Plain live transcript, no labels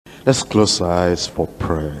Let's close our eyes for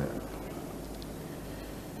prayer.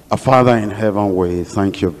 Our Father in heaven, we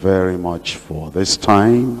thank you very much for this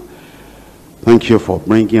time. Thank you for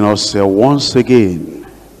bringing us here once again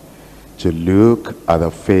to look at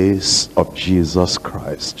the face of Jesus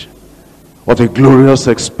Christ. What a glorious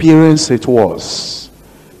experience it was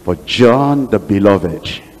for John the Beloved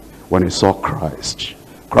when he saw Christ.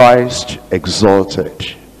 Christ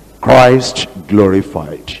exalted, Christ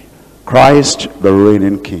glorified, Christ the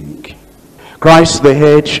reigning King, Christ the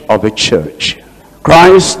head of the church,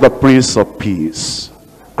 Christ the Prince of Peace,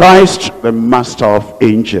 Christ the Master of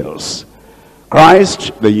Angels,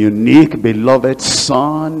 Christ the unique beloved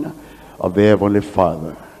Son of the Heavenly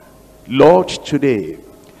Father. Lord, today,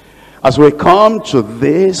 as we come to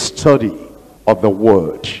this study of the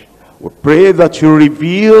Word, we pray that you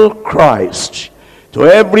reveal Christ to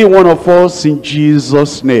every one of us in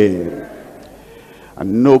Jesus' name.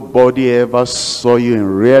 And nobody ever saw you in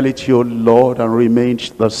reality, O Lord, and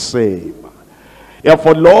remained the same.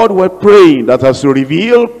 Therefore, Lord, we're praying that as you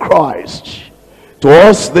reveal Christ to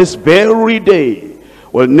us this very day,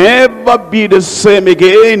 we'll never be the same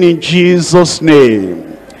again in Jesus'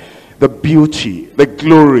 name. The beauty, the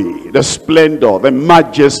glory, the splendor, the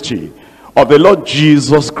majesty of the Lord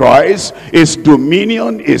Jesus Christ, his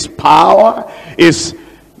dominion, his power, his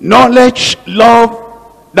knowledge, love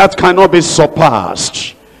that cannot be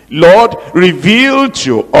surpassed. Lord, reveal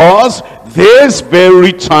to us this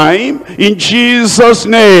very time in Jesus'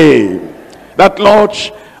 name. That, Lord,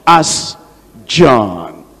 as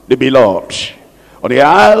John the Beloved on the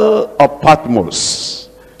Isle of Patmos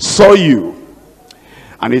saw you,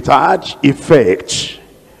 and it had effect,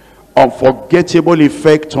 unforgettable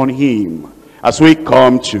effect on him. As we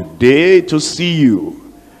come today to see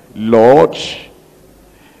you, Lord,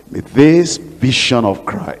 may this vision of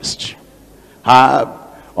Christ have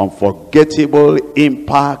unforgettable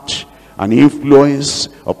impact and influence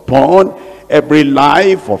upon every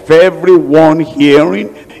life of everyone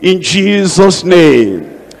hearing in Jesus'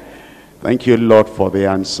 name. Thank you, Lord, for the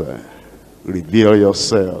answer. Reveal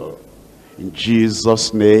yourself. In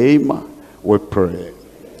Jesus' name we pray.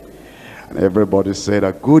 And everybody said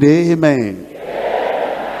a good amen.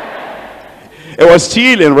 It was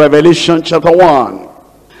still in Revelation chapter 1.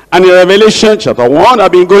 And in Revelation chapter 1,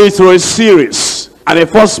 I've been going through a series. And the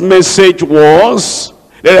first message was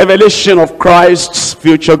the revelation of Christ's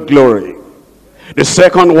future glory. The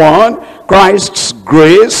second one, Christ's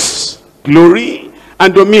grace, glory,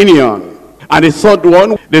 and dominion. And the third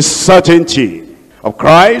one, the certainty of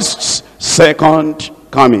Christ's second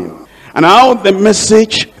coming. And now the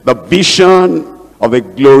message, the vision of the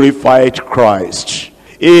glorified Christ.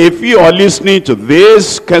 If you are listening to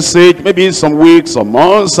this cassette, maybe some weeks or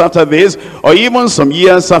months after this, or even some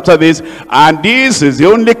years after this, and this is the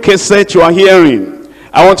only cassette you are hearing,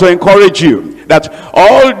 I want to encourage you that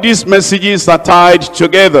all these messages are tied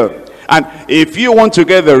together. And if you want to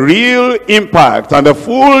get the real impact and the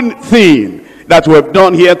full thing that we've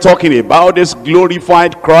done here, talking about this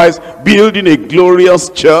glorified Christ, building a glorious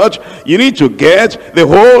church, you need to get the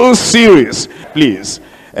whole series. Please,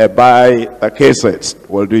 buy a cassette,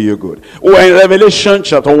 will do you good. We're in Revelation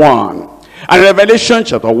chapter 1. And Revelation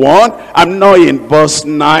chapter 1, I'm now in verse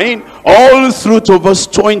 9, all through to verse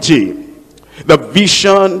 20. The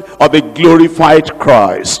vision of the glorified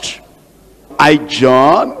Christ. I,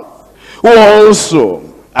 John, who also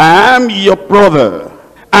am your brother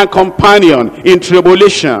and companion in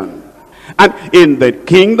tribulation, and in the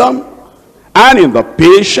kingdom, and in the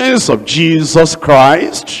patience of Jesus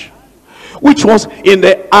Christ, which was in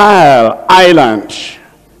the island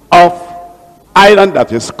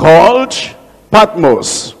that is called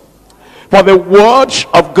Patmos, for the word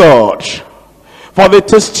of God, for the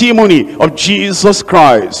testimony of Jesus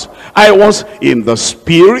Christ. I was in the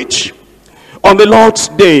Spirit on the Lord's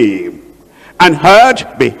day, and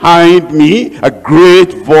heard behind me a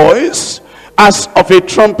great voice as of a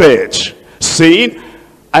trumpet, saying,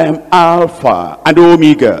 I am Alpha and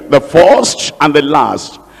Omega, the first and the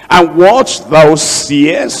last. And what thou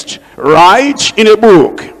seest, write in a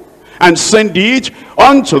book, and send it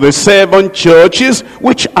unto the 7 churches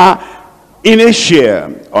which are in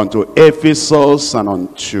Asia, unto Ephesus, and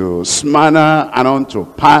unto Smyrna, and unto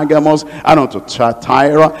Pergamos, and unto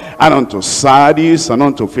Thyatira, and unto Sardis, and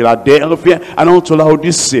unto Philadelphia, and unto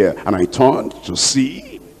Laodicea. And I turned to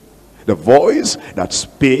see the voice that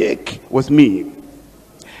spake with me.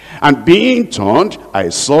 And being turned, I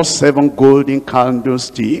saw 7 golden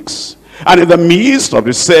candlesticks, and in the midst of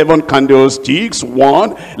the 7 candlesticks,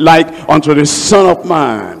 one like unto the Son of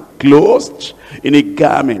Man, clothed in a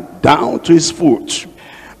garment down to his foot,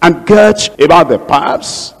 and girt about the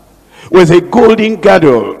paps with a golden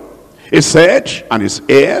girdle. His head and his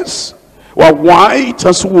ears were white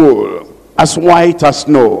as wool, as white as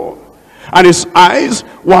snow. And his eyes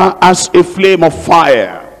were as a flame of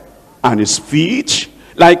fire, and his feet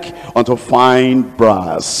like unto fine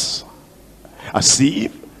brass, as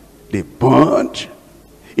if they burned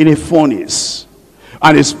in a furnace.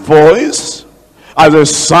 And his voice as the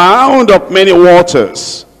sound of many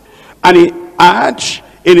waters. And he had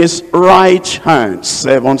in his right hand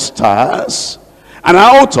 7 stars, and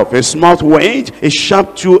out of his mouth went a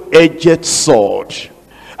sharp 2-edged sword.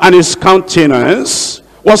 And his countenance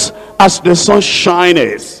was as the sun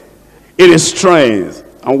shineth in his strength.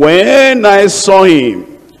 And when I saw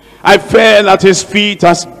him, I fell at his feet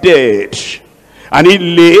as dead. And he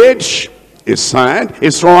laid his hand,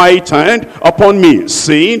 his right hand, upon me,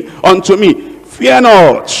 saying unto me, Fear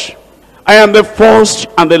not, I am the first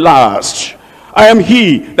and the last. I am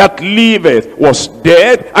he that liveth, was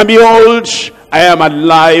dead, and behold, I am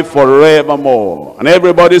alive forevermore. And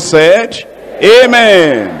everybody said,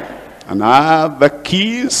 Amen. And I have the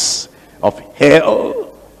keys of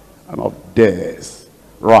hell and of death.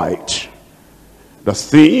 Right. The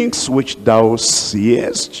things which thou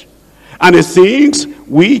seest, and the things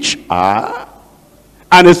which are,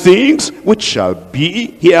 and the things which shall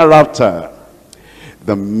be hereafter.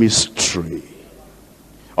 The mystery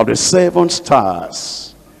of the 7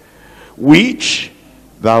 stars, which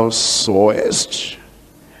thou sawest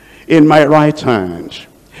in my right hand,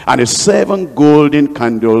 and the 7 golden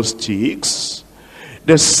candlesticks.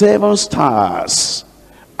 The 7 stars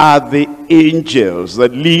are the angels, the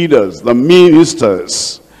leaders, the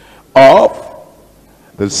ministers of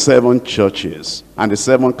the 7 churches. And the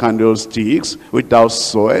 7 candlesticks which thou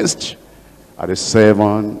sawest are the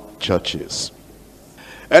 7 churches.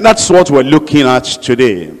 And that's what we're looking at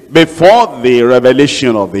today. Before the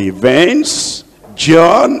revelation of the events,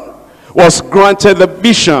 John was granted the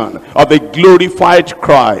vision of the glorified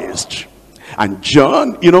Christ. And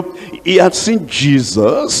John, he had seen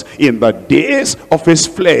Jesus in the days of his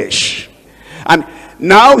flesh. And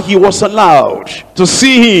now he was allowed to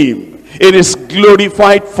see him in his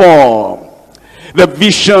glorified form. The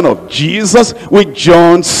vision of Jesus which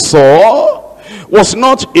John saw was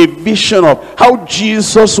not a vision of how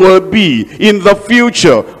Jesus will be in the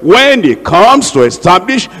future when he comes to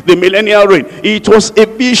establish the millennial reign. It was a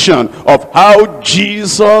vision of how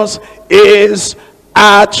Jesus is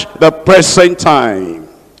at the present time.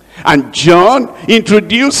 And John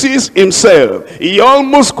introduces himself. He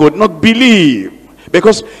almost could not believe,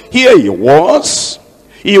 because here he was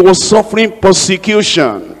suffering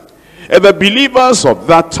persecution. And the believers of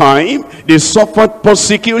that time, they suffered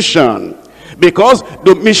persecution because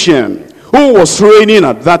Domitian, who was reigning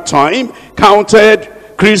at that time, counted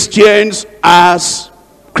Christians as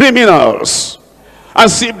criminals,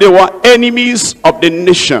 as if they were enemies of the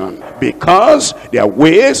nation, because their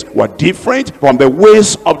ways were different from the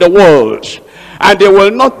ways of the world. And they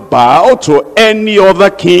will not bow to any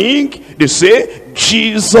other king. They say,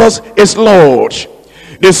 Jesus is Lord.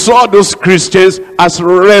 They saw those Christians as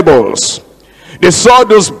rebels. They saw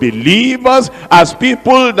those believers as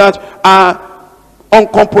people that are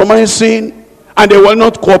uncompromising, and they will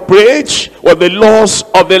not cooperate with the laws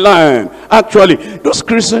of the land. Actually, those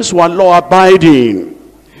Christians were law-abiding.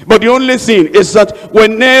 But the only thing is that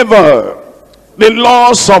whenever the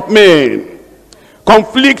laws of men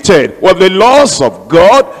conflicted with the laws of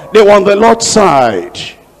God, they were on the Lord's side.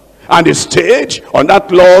 And they stayed on that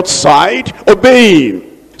Lord's side,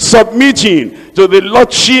 obeying, submitting to the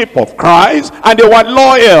lordship of Christ, and they were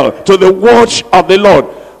loyal to the word of the Lord.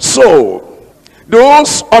 So,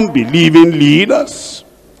 those unbelieving leaders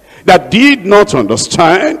that did not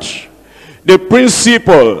understand the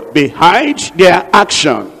principle behind their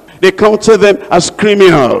action, they counted them as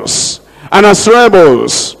criminals and as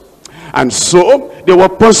rebels. And so they were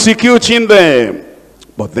persecuting them.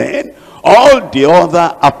 But then all the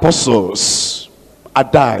other apostles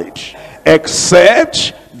had died,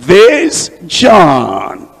 except this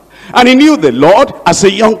John. And he knew the Lord as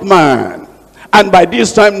a young man. And by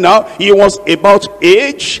this time now, he was about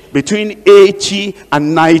age between 80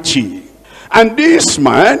 and 90. And this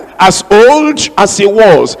man, as old as he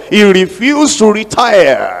was, he refused to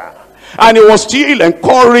retire. And he was still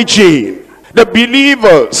encouraging the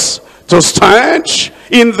believers to stand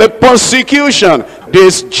in the persecution.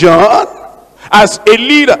 This John, as a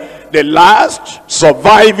leader, the last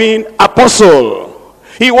surviving apostle,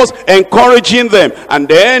 he was encouraging them. And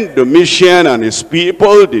then Domitian and his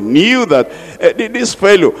people, they knew that this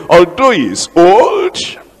fellow, although he's old,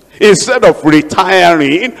 instead of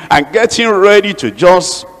retiring and getting ready to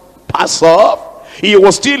just pass off, he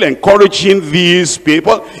was still encouraging these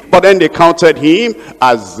people. But then they counted him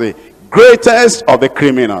as the greatest of the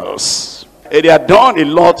criminals. They had done a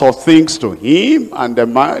lot of things to him, and the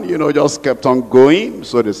man, just kept on going.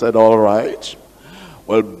 So they said, all right,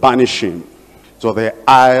 we'll banish him to the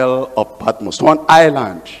Isle of Patmos, to an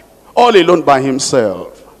island, all alone by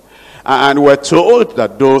himself. And we're told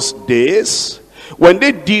that those days, when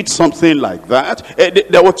they did something like that,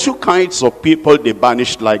 there were two kinds of people they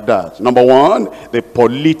banished like that. Number one, the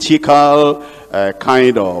political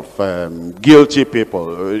kind of guilty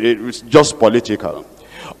people. It was just political.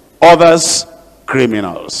 Others,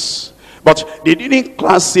 criminals. But they didn't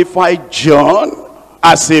classify John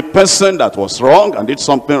as a person that was wrong and did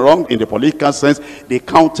something wrong in the political sense. They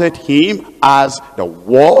counted him as the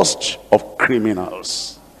worst of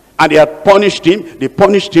criminals. And they had punished him. They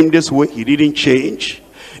punished him this way, he didn't change.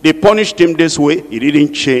 They punished him this way, he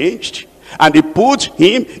didn't change. And they put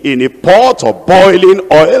him in a pot of boiling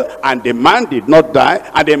oil, and the man did not die,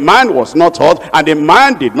 and the man was not hurt, and the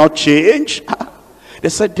man did not change. They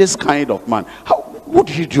said, this kind of man, what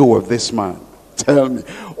do you do with this man? Tell me,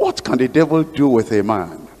 what can the devil do with a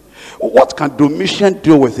man? What can Domitian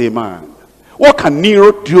do with a man? What can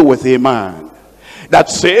Nero do with a man that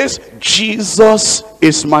says, Jesus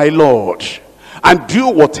is my Lord, and do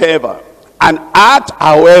whatever, and act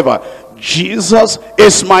however, Jesus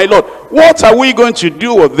is my Lord? What are we going to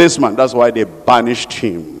do with this man? That's why they banished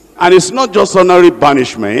him. And it's not just ordinary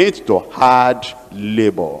banishment, to hard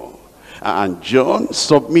labor. And John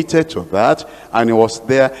submitted to that, and he was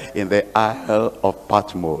there in the Isle of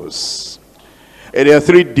Patmos. And there are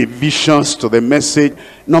three divisions to the message.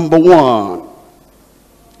 Number one,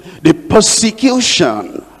 the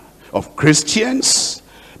persecution of Christians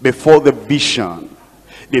before the vision.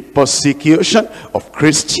 The persecution of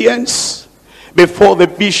Christians before the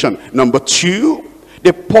vision. Number two,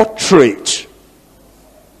 the portrait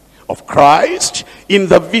of Christ in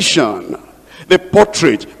the vision. The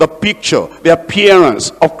portrait, the picture, the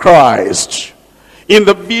appearance of Christ in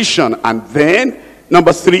the vision. And then,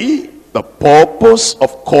 number three, the purpose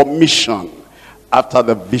of commission after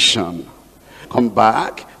the vision. Come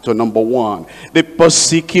back to number one, the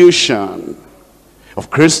persecution of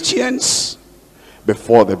Christians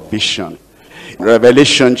before the vision.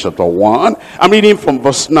 Revelation chapter 1, I'm reading from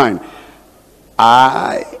verse 9.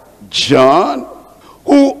 I, John,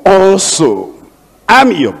 who also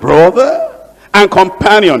am your brother and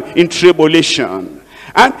companion in tribulation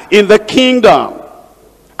and in the kingdom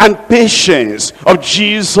and patience of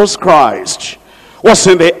Jesus Christ, was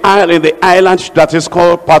in the island that is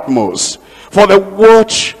called Patmos, for the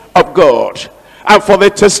word of God and for the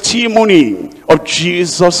testimony of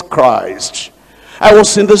Jesus Christ. I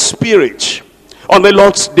was in the Spirit on the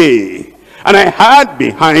Lord's day, and I heard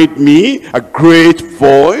behind me a great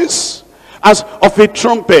voice as of a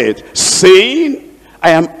trumpet, saying, I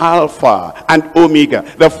am Alpha and Omega,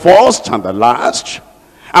 the first and the last.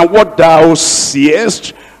 And what thou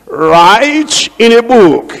seest, write in a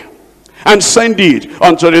book, and send it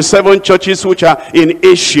unto the 7 churches which are in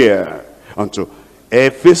Asia, unto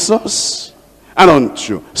Ephesus, and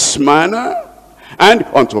unto Smyrna, and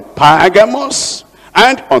unto Pergamos,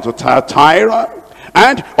 and unto Thyatira,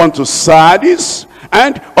 and unto Sardis,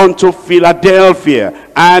 and unto Philadelphia,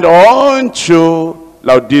 and unto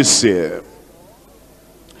Laodicea.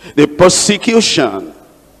 The persecution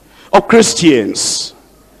of Christians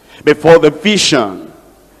before the vision.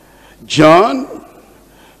 John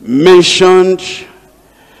mentioned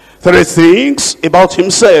 3 things about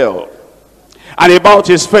himself and about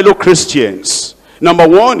his fellow Christians. Number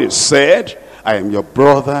one, he said, I am your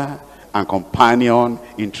brother and companion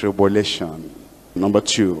in tribulation. Number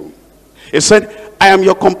two, he said, I am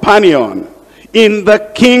your companion in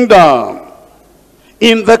the kingdom.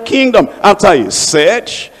 In the kingdom. After he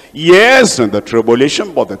said, yes, in the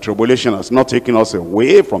tribulation, but the tribulation has not taken us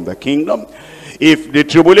away from the kingdom. If the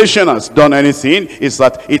tribulation has done anything, it's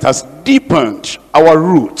that it has deepened our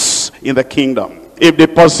roots in the kingdom. If the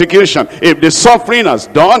persecution, if the suffering has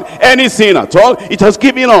done anything at all, it has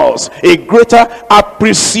given us a greater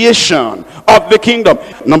appreciation of the kingdom.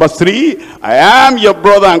 Number three, I am your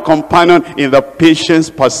brother and companion in the patience,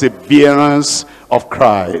 perseverance of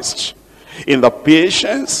Christ. In the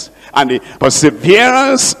patience and the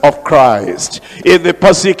perseverance of Christ. If the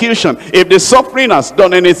persecution, if the suffering has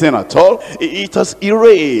done anything at all, it has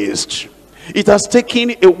erased. It has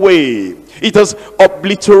taken away. It has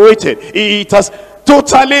obliterated. It has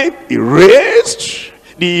totally erased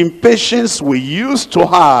the impatience we used to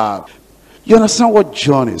have. You understand what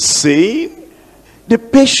John is saying? The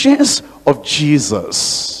patience of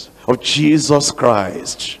Jesus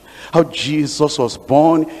Christ, How Jesus was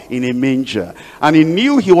born in a manger. And he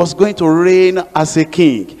knew he was going to reign as a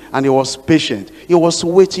king. And he was patient. He was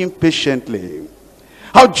waiting patiently.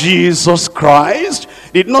 How Jesus Christ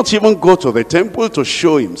did not even go to the temple to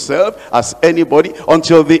show himself as anybody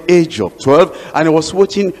until the age of 12. And he was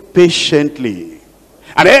waiting patiently.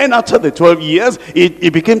 And then after the 12 years, he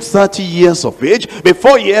became 30 years of age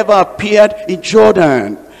before he ever appeared in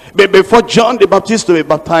Jordan. Before John the Baptist to be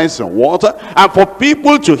baptized in water, and for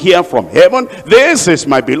people to hear from heaven, this is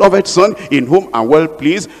my beloved Son in whom I'm well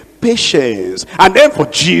pleased. Patience. And then for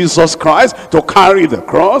Jesus Christ to carry the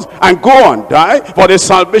cross and go and die for the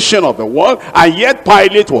salvation of the world. And yet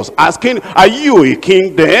Pilate was asking, are you a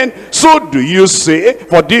king then? So do you say,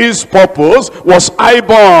 for this purpose was I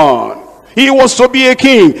born. He was to be a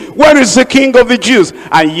king. Where is the king of the Jews?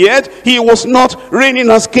 And yet he was not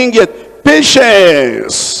reigning as king yet.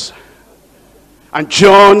 Patience. And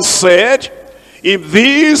John said, if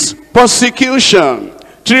this persecution,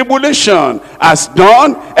 tribulation has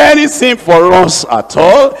done anything for us at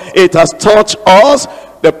all, it has taught us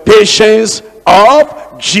the patience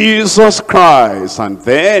of Jesus Christ. And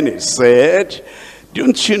then he said,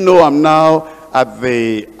 don't you know I'm now at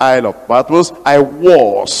the Isle of Patmos? I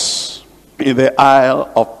was in the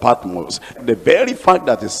Isle of Patmos. The very fact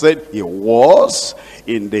that he said he was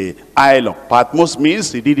in the Isle of Patmos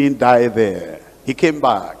means he didn't die there. He came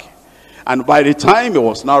back. And by the time he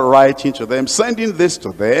was now writing to them, sending this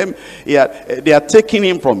to them, they are taking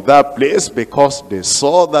him from that place because they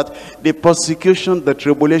saw that the persecution, the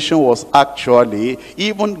tribulation was actually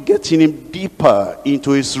even getting him deeper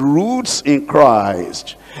into his roots in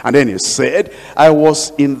Christ. And then he said, I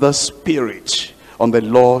was in the Spirit on the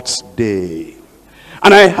Lord's day.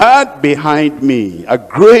 And I heard behind me a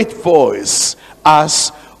great voice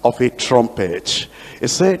as of a trumpet. He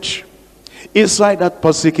said, inside that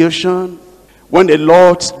persecution, when the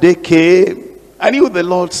Lord's day came, I knew the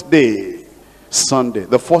Lord's day, Sunday,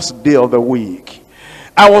 the first day of the week.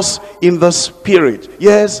 I was in the Spirit.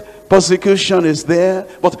 Yes, persecution is there,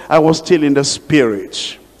 but I was still in the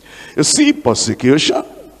Spirit. You see, persecution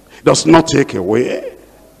does not take away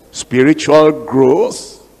spiritual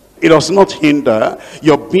growth. It does not hinder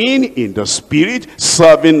your being in the Spirit,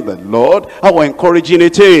 serving the Lord. How encouraging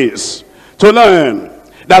it is to learn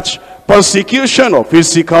that persecution or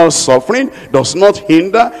physical suffering does not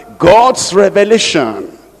hinder God's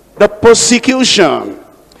revelation. The persecution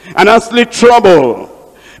and earthly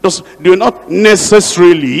trouble do not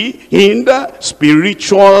necessarily hinder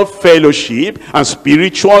spiritual fellowship and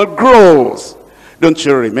spiritual growth. Don't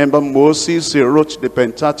you remember Moses? He wrote the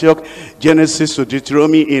Pentateuch, Genesis to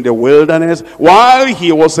Deuteronomy, in the wilderness, while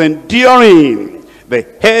he was enduring the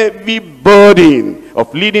heavy burden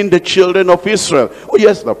of leading the children of Israel. Oh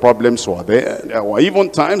yes, the problems were there. There were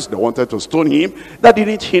even times they wanted to stone him. That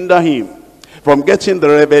didn't hinder him from getting the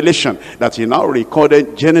revelation that he now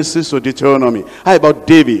recorded, Genesis to Deuteronomy. How about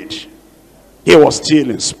David? He was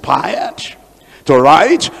still inspired to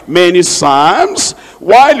write many psalms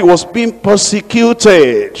while he was being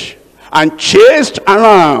persecuted and chased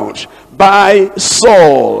around by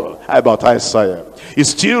Saul. How about Isaiah? He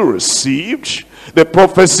still received the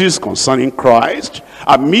prophecies concerning Christ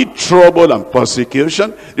amid trouble and persecution.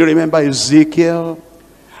 Do you remember Ezekiel?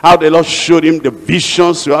 How the Lord showed him the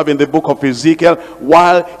visions you have in the book of Ezekiel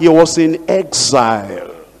while he was in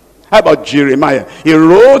exile. How about Jeremiah? He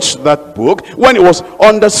wrote that book when he was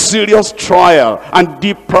under serious trial and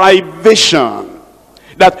deprivation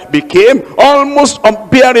that became almost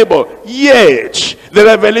unbearable. Yet the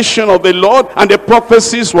revelation of the Lord and the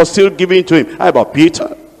prophecies were still given to him. How about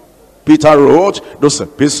Peter? Peter wrote those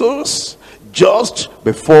epistles just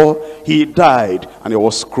before he died and he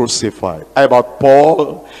was crucified. How about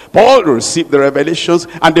Paul? Paul received the revelations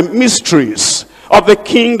and the mysteries of the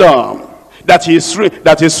kingdom that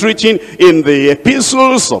is written in the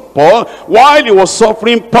epistles of Paul while he was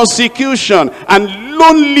suffering persecution and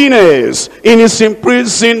loneliness in his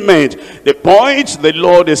imprisonment. The point the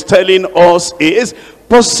Lord is telling us is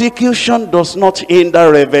persecution does not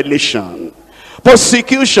hinder revelation.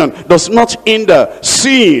 Persecution does not hinder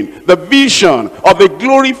seeing the vision of the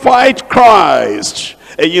glorified Christ.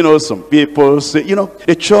 And you know, some people say, you know,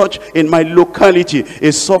 the church in my locality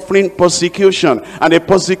is suffering persecution. And the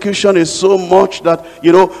persecution is so much that,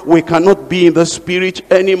 you know, we cannot be in the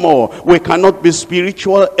Spirit anymore. We cannot be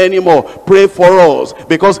spiritual anymore. Pray for us.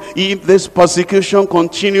 Because if this persecution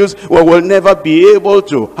continues, we will never be able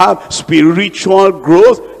to have spiritual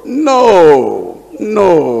growth. No,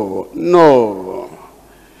 no, no.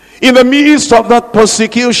 In the midst of that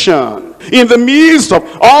persecution, In the midst of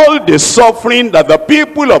all the suffering that the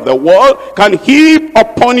people of the world can heap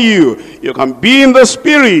upon you, you can be in the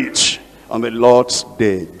Spirit on the Lord's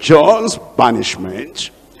day. John's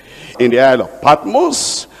banishment in the Isle of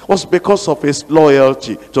Patmos was because of his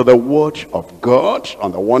loyalty to the word of God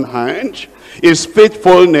on the one hand, his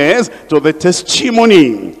faithfulness to the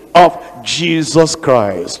testimony of Jesus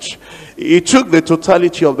Christ. He took the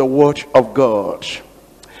totality of the word of God,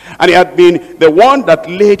 and he had been the one that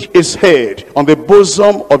laid his head on the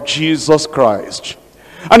bosom of Jesus Christ.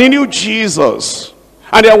 And he knew Jesus.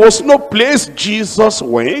 And there was no place Jesus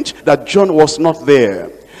went that John was not there.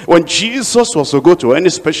 When Jesus was to go to any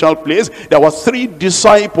special place, there were 3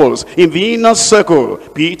 disciples in the inner circle: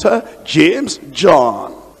 Peter, James,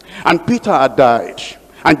 John. And Peter had died,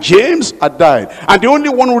 and James had died, and the only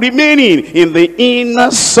one remaining in the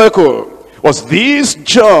inner circle was this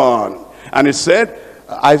John. And he said,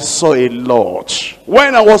 I saw a lot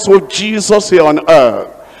when I was with Jesus here on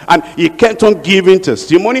earth. And he kept on giving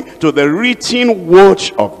testimony to the written word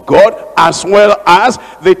of God, as well as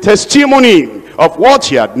the testimony of what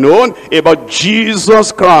he had known about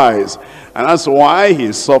Jesus Christ. And that's why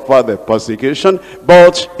he suffered the persecution,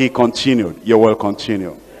 but he continued. You will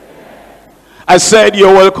continue. I said you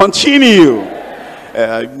will continue.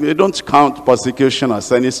 You don't count persecution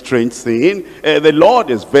as any strange thing. The Lord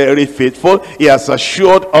is very faithful. He has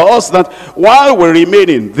assured us that while we remain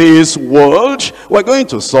in this world, we're going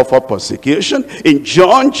to suffer persecution. In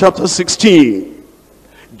John chapter 16,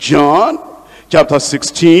 John chapter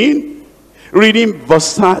 16, reading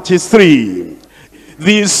verse 33.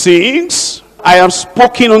 These things I have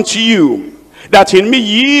spoken unto you, that in me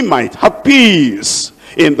ye might have peace.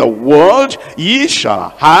 In the world ye shall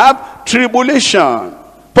have tribulation,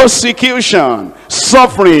 persecution,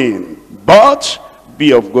 suffering, but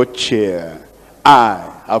be of good cheer.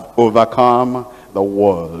 I have overcome the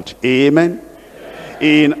world. Amen.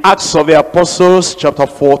 In Acts of the Apostles chapter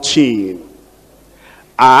 14.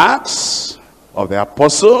 Acts of the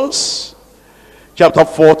Apostles chapter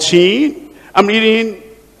 14. I'm reading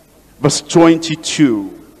verse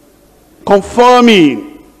 22.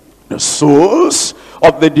 Confirming the souls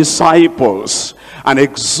of the disciples and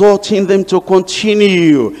exhorting them to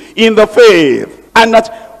continue in the faith, and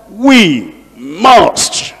that we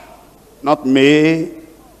must, not may,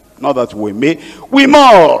 not that we may, we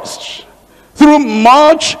must, through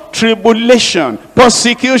much tribulation,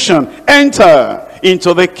 persecution, enter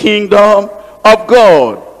into the kingdom of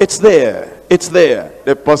God. It's there,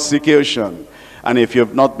 the persecution. And if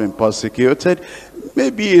you've not been persecuted,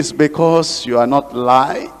 maybe it's because you are not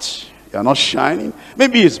light, you are not shining.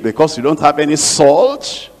 Maybe it's because you don't have any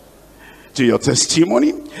salt to your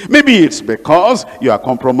testimony. Maybe it's because you are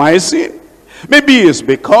compromising. Maybe it's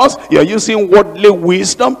because you are using worldly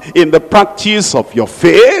wisdom in the practice of your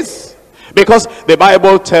faith. Because the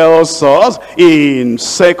Bible tells us in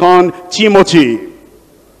 2 Timothy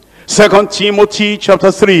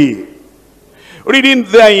chapter 3, reading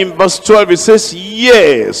there in verse 12, it says,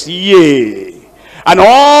 yes, yea, and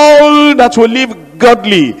all that will live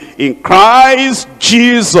godly in Christ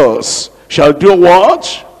Jesus shall do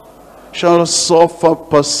what? Shall suffer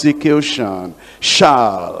persecution.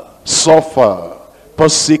 Shall suffer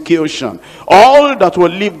persecution. All that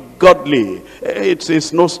will live godly. It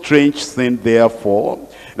is no strange thing, therefore,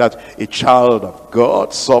 that a child of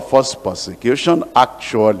God suffers persecution.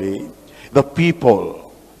 Actually, the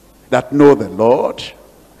people that know the Lord,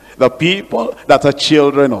 the people that are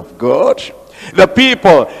children of God, the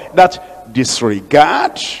people that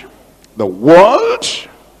disregard the world,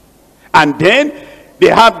 and then they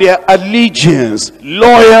have their allegiance,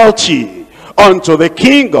 loyalty unto the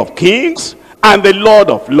King of Kings and the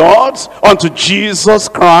Lord of Lords, unto Jesus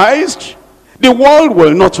Christ. The world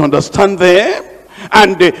will not understand them.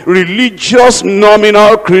 And the religious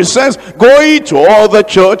nominal Christians going to all the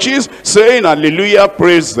churches saying hallelujah,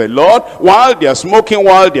 praise the Lord, while they are smoking,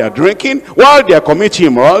 while they are drinking, while they are committing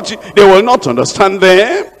immorality, they will not understand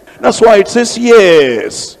them. That's why it says,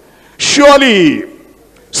 yes, surely,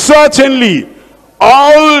 certainly,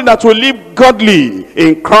 all that will live godly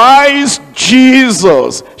in Christ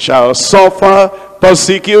Jesus shall suffer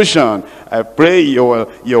persecution. I pray you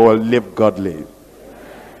will live godly.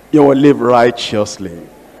 You will live righteously.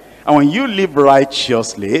 And when you live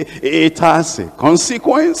righteously, it has a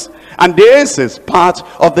consequence. And this is part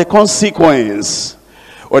of the consequence.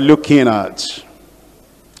 We're looking at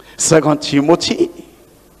 2 Timothy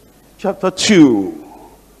chapter 2.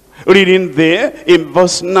 Reading there in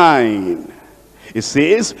verse 9. It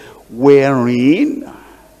says, wherein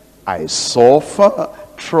I suffer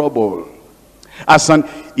trouble as an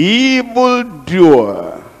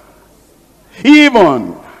evildoer,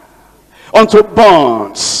 even unto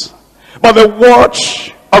bonds. But the word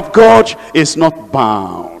of God is not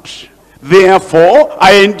bound. Therefore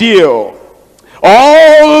I endure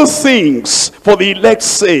all things for the elect's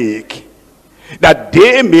sake, that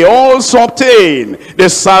they may also obtain the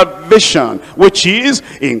salvation which is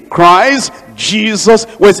in Christ Jesus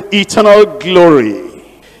with eternal glory.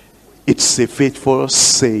 It's a faithful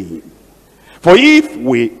saying. For if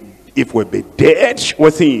we be dead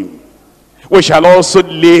with him, we shall also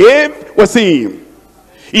live with him.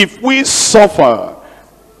 If we suffer,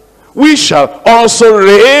 we shall also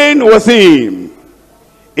reign with him.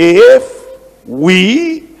 If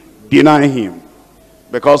we deny him,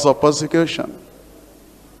 because of persecution,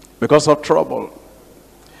 because of trouble,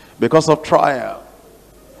 because of trial,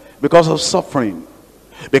 because of suffering,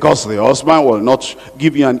 because the husband will not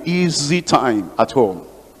give you an easy time at home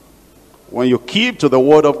when you keep to the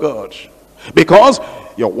word of God, because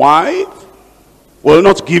your wife will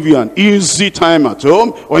not give you an easy time at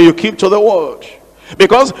home when you keep to the word,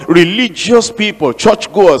 because religious people,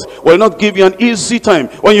 churchgoers, will not give you an easy time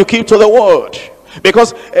when you keep to the word,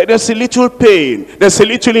 because there's a little pain, there's a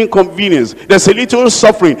little inconvenience, there's a little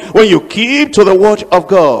suffering when you keep to the word of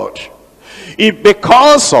God. If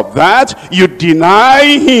because of that you deny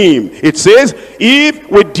him, it says, if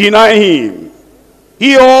we deny him,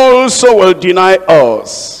 he also will deny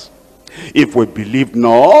us. If we believe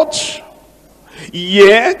not,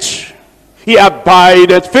 yet he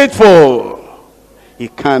abideth faithful. He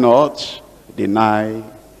cannot deny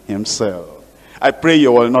himself. I pray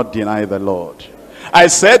you will not deny the Lord. I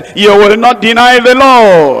said you will not deny the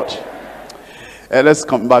Lord. Let's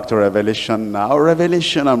come back to Revelation now.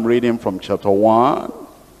 Revelation, I'm reading from chapter 1.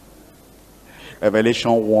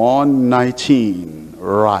 Revelation 1:19.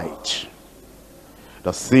 Right.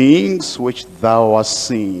 The things which thou hast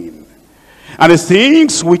seen, and the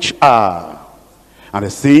things which are, and the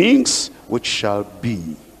things which shall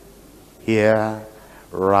be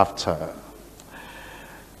hereafter.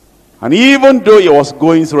 And even though he was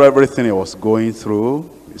going through everything he was going through,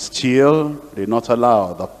 he still did not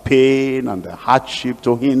allow the pain and the hardship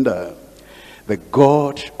to hinder the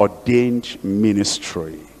God-ordained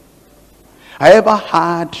ministry. However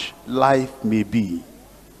hard life may be,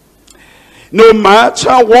 no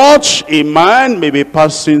matter what a man may be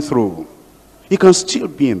passing through, he can still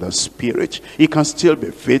be in the spirit, he can still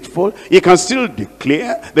be faithful, he can still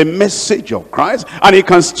declare the message of Christ, and he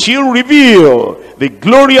can still reveal the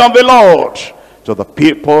glory of the Lord to the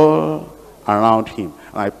people around him.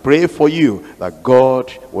 And I pray for you that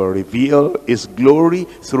God will reveal his glory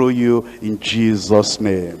through you in Jesus'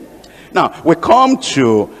 name. Now, we come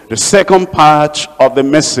to the second part of the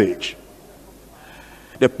message.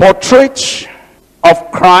 The portrait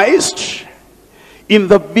of Christ in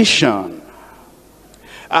the vision.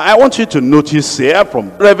 I want you to notice here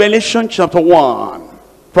from Revelation chapter 1,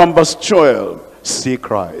 from verse 12, see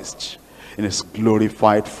Christ in his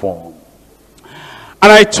glorified form.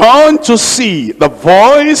 And I turned to see the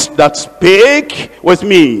voice that spake with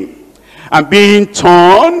me. And being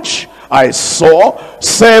turned, I saw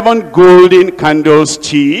 7 golden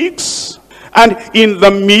candlesticks. And in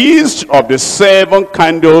the midst of the 7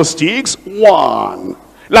 candlesticks, one,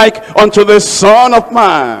 like unto the Son of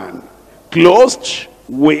Man, clothed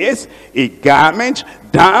with a garment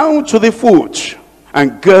down to the foot,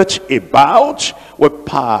 and girt about with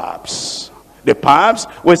pipes. The pipes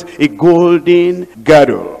with a golden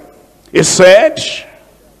girdle. It said,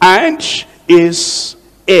 and his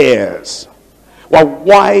ears were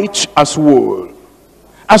white as wool,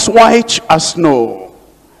 as white as snow.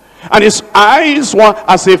 And his eyes were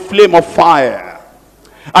as a flame of fire,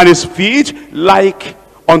 and his feet like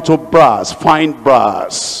unto brass, fine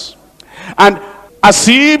brass, and as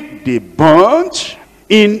if they burnt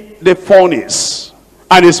in the furnace,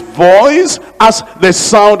 and his voice as the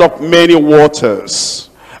sound of many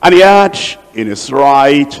waters. And he had in his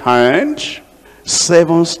right hand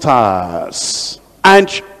 7 stars,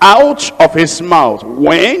 and out of his mouth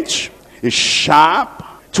went a sharp,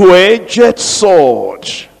 two-edged sword.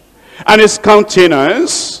 And his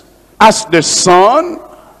countenance as the sun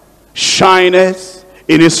shineth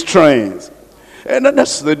in his strength. And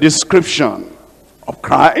that's the description of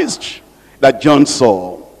Christ that John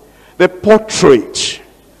saw. The portrait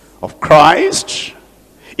of Christ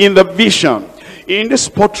in the vision. In this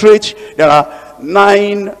portrait there are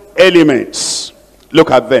 9 elements. Look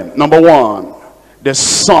at them. Number 1, the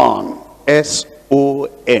sun,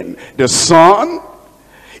 S-O-N. The sun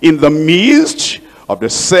in the midst of the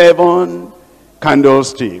 7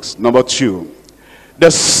 candlesticks. Number 2, the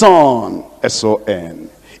son, S-O-N,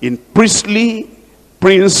 in princely,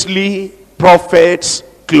 prophet's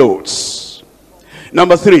clothes.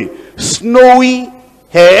 Number 3, snowy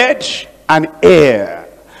head and hair,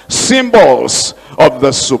 symbols of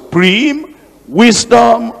the supreme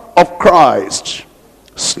wisdom of Christ.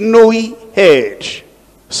 Snowy head,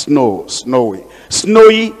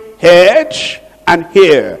 snowy head and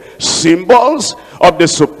hair, symbols of the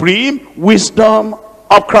supreme wisdom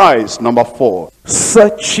of Christ. Number 4,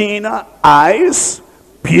 searching eyes,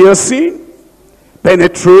 piercing,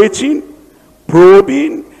 penetrating,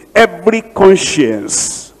 probing every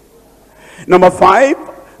conscience. Number 5,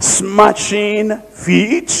 smashing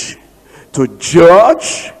feet to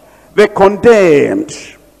judge the condemned.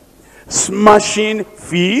 Smashing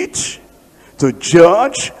feet to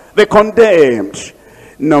judge the condemned.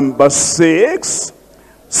 Number 6,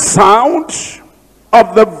 sound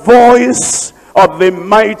of the voice of the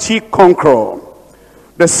mighty conqueror.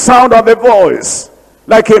 The sound of the voice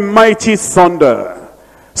like a mighty thunder.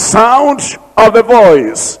 Sound of the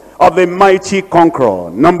voice of the mighty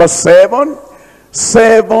conqueror. Number 7,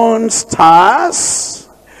 7 stars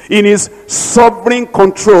in his sovereign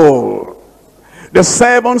control. The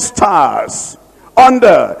 7 stars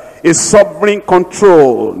under his sovereign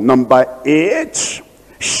control. Number 8,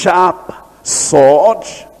 sharp sword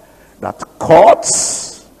that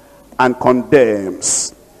cuts and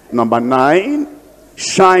condemns. Number 9,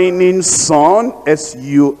 shining sun,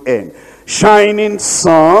 S-U-N. Shining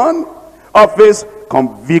sun of his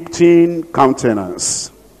convicting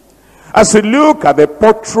countenance. As you look at the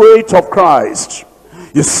portrait of Christ,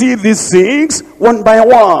 you see these things one by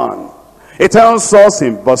one. It tells us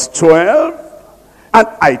in verse 12, and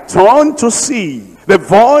I turned to see the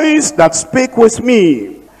voice that spake with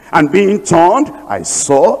me. And being turned, I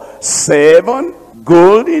saw 7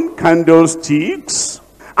 golden candlesticks.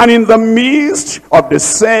 And in the midst of the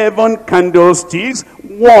 7 candlesticks,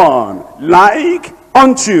 one like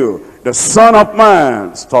unto the Son of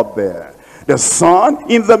Man. Stop there. The Son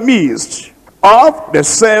in the midst of the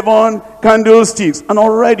 7 candlesticks. And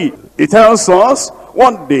already it tells us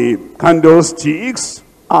what the candlesticks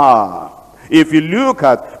are. If you look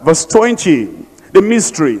at verse 20, the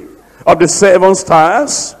mystery of the 7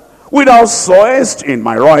 stars, which thou sawest in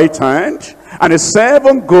my right hand, and the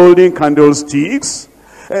 7 golden candlesticks.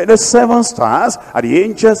 The 7 stars are the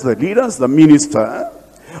angels, the leaders, the minister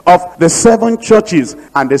of the 7 churches.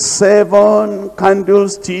 And the 7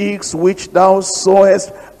 candlesticks which thou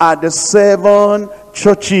sawest are the 7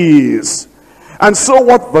 churches. And so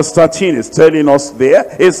what verse 13 is telling us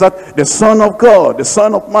there is that the Son of God, the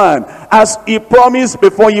Son of Man, as he promised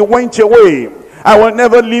before he went away, I will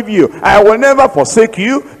never leave you, I will never forsake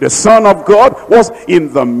you. The Son of God was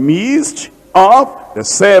in the midst of the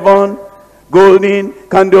 7 golden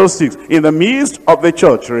candlesticks, in the midst of the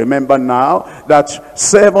church. Remember now that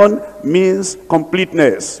 7 means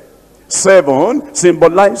completeness. 7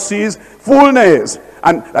 symbolizes fullness,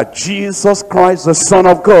 and that Jesus Christ, the Son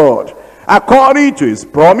of God, according to his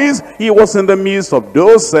promise, he was in the midst of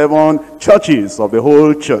those 7 churches of the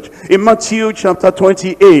whole church. In Matthew chapter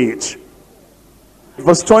 28,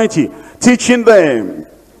 verse 20, teaching them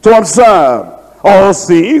to observe all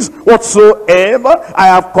things whatsoever I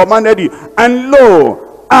have commanded you. And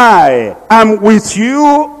lo, I am with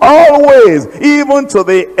you always, even to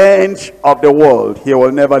the end of the world. He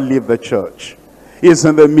will never leave the church. He is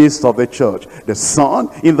in the midst of the church. The Son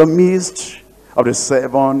in the midst of the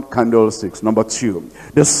 7 candlesticks. Number 2,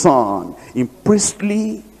 the Son in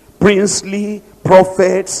princely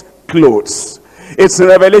prophet's clothes. It's in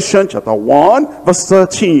Revelation chapter 1 verse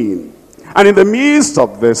 13. And in the midst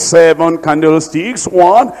of the 7 candlesticks,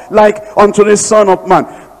 one like unto the Son of Man,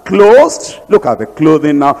 clothed, look at the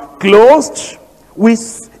clothing now, clothed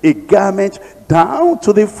with a garment down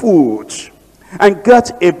to the foot, and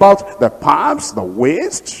girt about the palms, the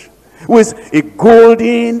waist, with a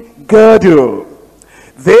golden girdle.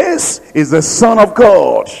 This is the Son of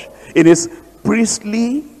God in his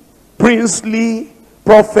princely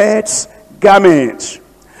prophet's garment.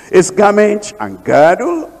 His garment and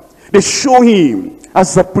girdle, they show him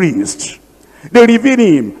as the priest. They reveal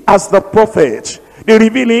him as the prophet. They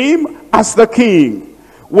reveal him as the king,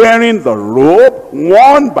 wearing the robe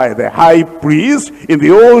worn by the high priest in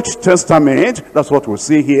the Old Testament. That's what we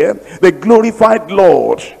see here. The glorified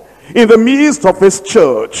Lord in the midst of his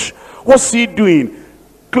church. What's he doing?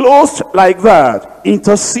 Clothed like that,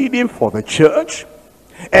 interceding for the church,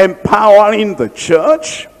 empowering the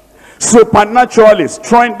church, supernaturally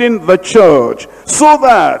strengthening the church, so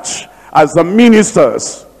that as the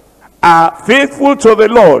ministers are faithful to the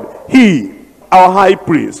Lord, he, our high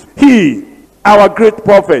priest, he, our great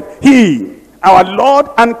prophet, he, our Lord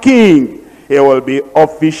and King, he will be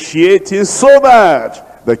officiating, so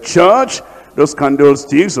that the church Those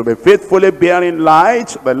candlesticks will be faithfully bearing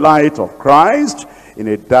light, the light of Christ in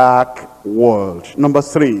a dark world. Number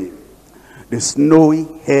 3, the snowy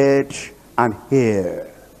head and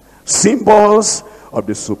hair, symbols of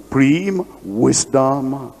the supreme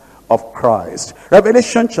wisdom of Christ.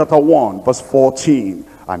 Revelation chapter 1 verse 14,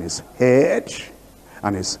 and his head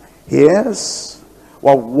and his hairs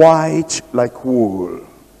were white like wool,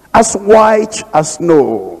 as white as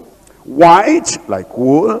snow. White like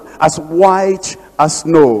wool, as white as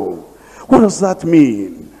snow. What does that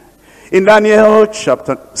mean? In Daniel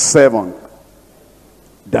chapter 7,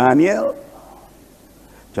 Daniel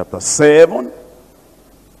chapter 7,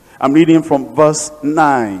 I'm reading from verse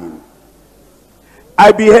 9.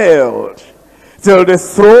 I beheld till the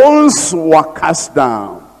thrones were cast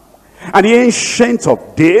down, and the Ancient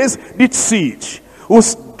of Days did sit,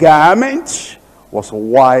 whose garment was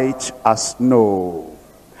white as snow,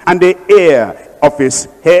 and the hair of his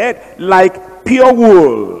head like pure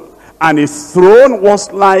wool, and his throne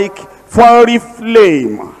was like fiery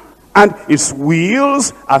flame, and his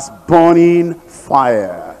wheels as burning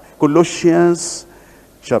fire. Colossians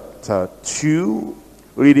chapter 2,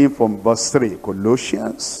 reading from verse 3.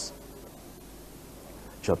 Colossians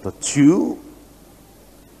chapter 2,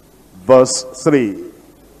 verse 3.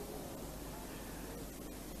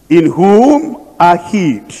 In whom are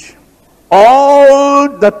hid all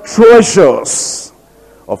the treasures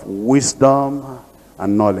of wisdom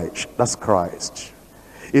and knowledge. That's Christ.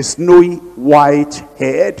 His snowy white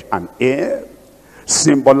head and hair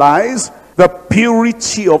symbolize the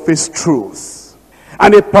purity of his truth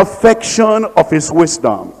and the perfection of his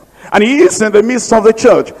wisdom. And he is in the midst of the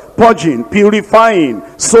church, purging, purifying,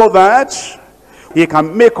 so that he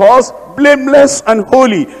can make us blameless and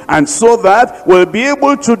holy, and so that we'll be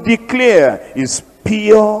able to declare his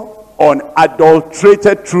pure,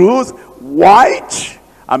 unadulterated truth white,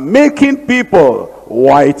 and making people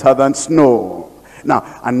whiter than snow.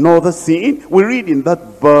 Now, another thing we read in that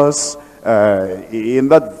verse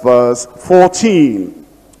 14,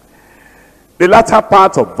 the latter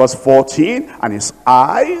part of verse 14, and his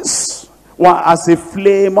eyes were as a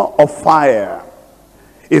flame of fire.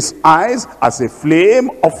 His eyes as a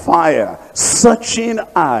flame of fire, searching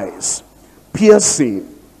eyes, piercing,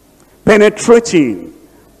 penetrating,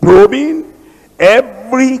 probing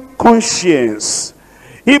every conscience.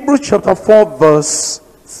 Hebrews chapter 4 verse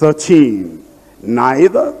 13.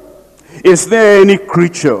 Neither is there any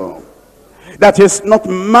creature that is not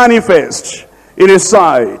manifest in his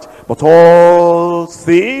sight, but all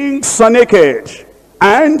things are naked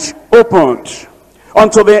and opened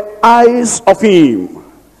unto the eyes of him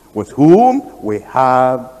with whom we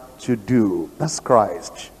have to do. That's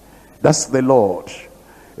Christ. That's the Lord.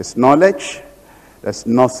 His knowledge, there's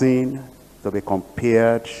nothing to be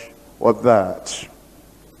compared with that.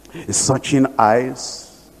 His searching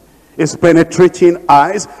eyes, his penetrating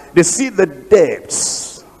eyes, they see the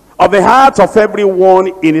depths of the heart of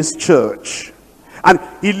everyone in his church. And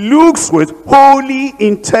he looks with holy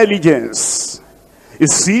intelligence. He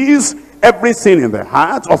sees everything in the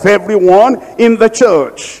heart of everyone in the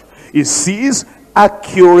church. He sees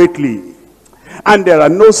accurately. And there are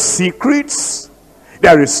no secrets.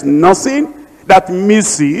 There is nothing that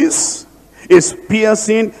misses his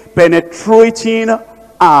piercing, penetrating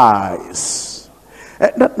eyes.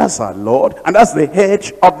 That's our Lord, and that's the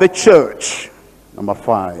head of the church. Number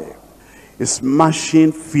 5, his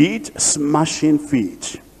smashing feet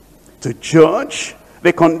to judge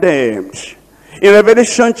the condemned. In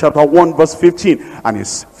Revelation chapter 1 verse 15, and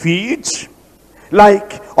his feet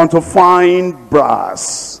like unto fine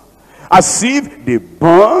brass, as if they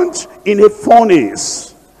burnt in a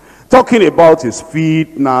furnace. Talking about his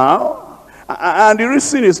feet now. And the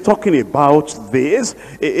reason he's talking about this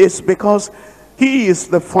is because he is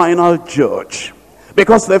the final judge.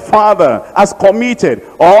 Because the Father has committed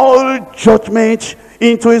all judgment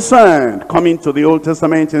into his hand. Coming to the Old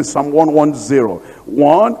Testament in Psalm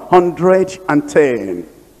 110.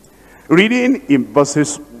 Reading in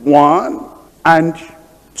verses 1 and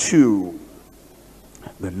 2.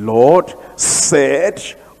 The Lord said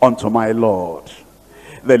unto my Lord.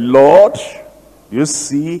 The Lord, you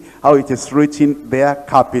see how it is written there,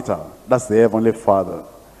 capital. That's the Heavenly Father.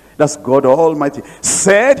 That's God Almighty.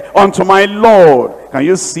 Said unto my Lord. Can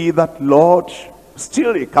you see that Lord?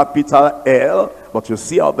 Still a capital L, but you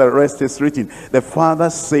see how the rest is written. The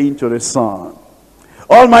Father saying to the Son.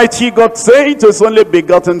 Almighty God saying to his only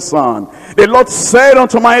begotten Son. The Lord said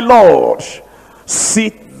unto my Lord,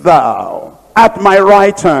 sit thou at my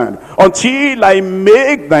right hand, until I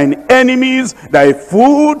make thine enemies thy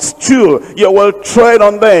footstool. You will tread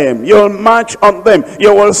on them, you will march on them,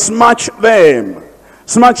 you will smash them.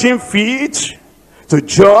 smashing feet to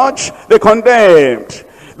judge the condemned.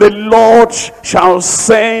 The Lord shall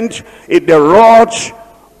send in the rod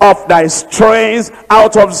of thy strength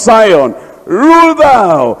out of Zion. Rule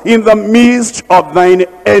thou in the midst of thine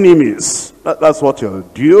enemies. That's what he'll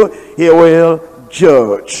do. He will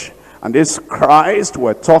judge. And this Christ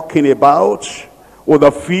we're talking about, with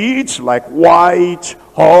the feet like white,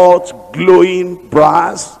 hot, glowing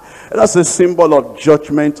brass, that's a symbol of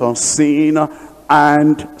judgment on sin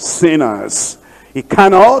and sinners. He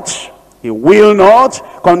cannot, he will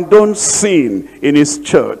not condone sin in his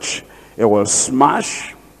church. He will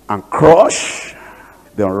smash and crush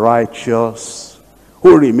the righteous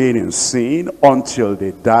who remain in sin until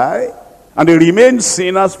they die, and they remain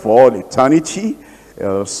sinners for all eternity.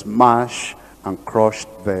 He'll smash and crush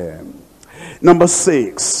them. Number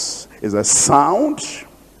 6 is the sound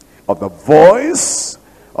of the voice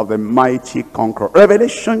of the mighty conqueror.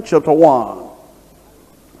 Revelation chapter 1,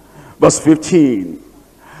 verse 15.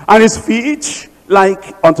 And his feet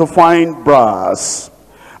like unto fine brass,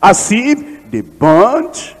 as if they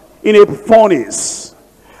burnt in a furnace.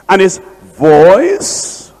 And his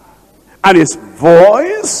voice, and his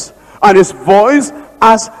voice, and his voice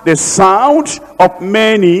as the sound of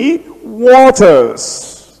many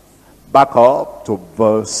waters. Back up to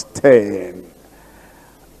verse 10.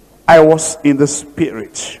 I was in the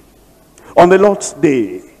Spirit on the Lord's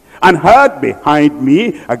day, and heard behind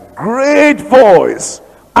me a great voice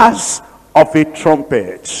as of a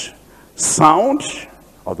trumpet. Sound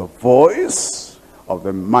of the voice of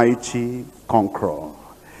the mighty conqueror.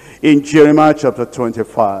 In Jeremiah chapter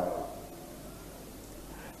 25,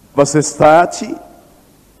 verses 30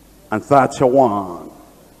 and 31.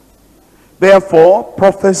 Therefore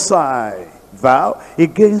prophesy thou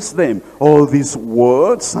against them all these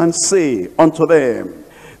words, and say unto them,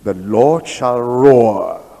 the Lord shall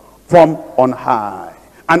roar from on high,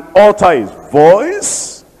 and utter his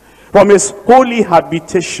voice from his holy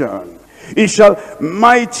habitation. He shall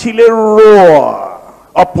mightily roar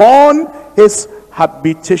upon his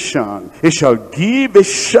habitation. He shall give a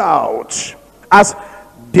shout as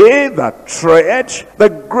they that tread the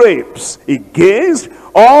grapes against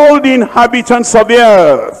all the inhabitants of the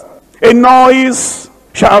earth. A noise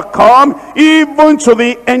shall come even to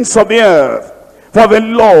the ends of the earth. For the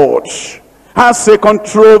Lord has a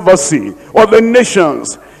controversy with the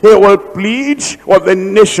nations. He will plead with the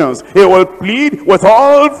nations. He will plead with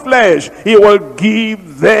all flesh. He will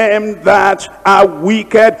give them that are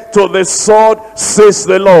wicked to the sword, says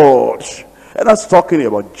the Lord. And that's talking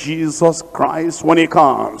about Jesus Christ when he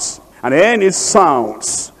comes. And then he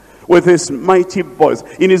sounds with his mighty voice.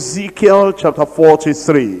 In Ezekiel chapter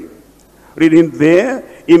 43, reading there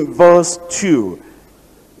in verse 2.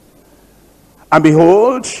 And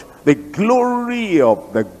behold, the glory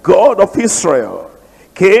of the God of Israel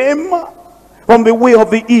came from the way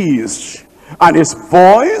of the east, and his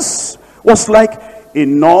voice was like a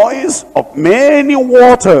noise of many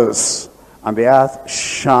waters, and the earth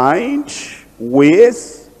shined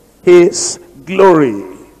with his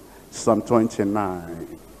glory. Psalm 29.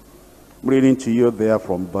 I'm reading to you there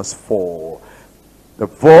from verse 4. The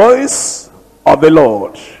voice of the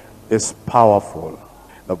Lord is powerful.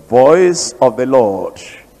 The voice of the Lord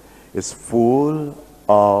is full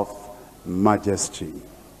of majesty.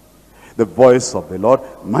 The voice of the Lord,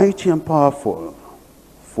 mighty and powerful,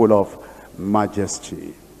 full of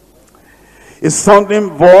majesty. His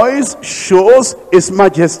sounding voice shows his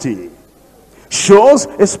majesty, shows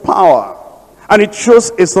his power, and it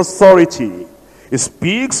shows his authority. He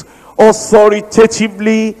speaks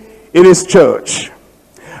authoritatively in his church,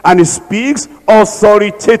 and he speaks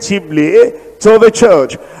authoritatively to the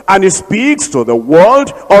church, and he speaks to the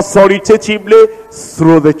world authoritatively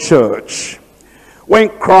through the church. When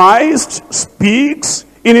Christ speaks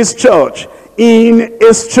in his church,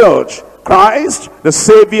 Christ, the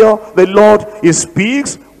Savior, the Lord, he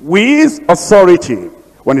speaks with authority.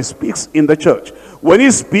 When he speaks in the church, when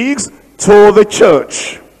he speaks to the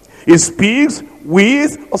church, he speaks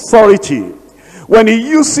with authority. When he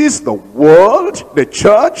uses the world, the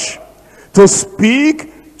church, to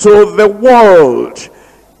speak to the world,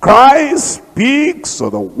 Christ speaks to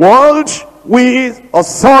the world with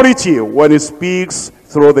authority when he speaks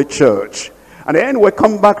through the church. And then we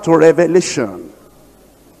come back to Revelation.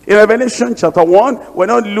 In Revelation chapter 1, we're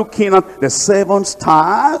not looking at the 7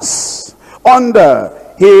 stars under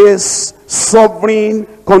his sovereign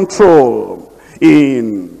control.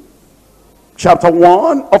 In chapter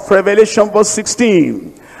 1 of Revelation verse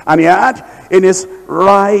 16, and he had in his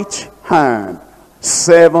right hand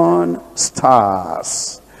 7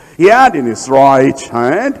 stars. He had in his right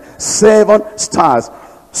hand 7 stars.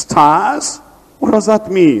 Stars What does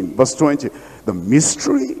that mean? Verse 20. The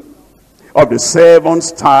mystery of the 7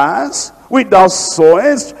 stars which thou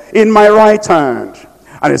sawest in my right hand,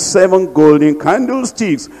 and the 7 golden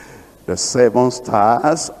candlesticks. The 7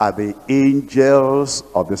 stars are the angels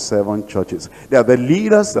of the 7 churches. They are the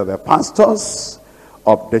leaders, they are the pastors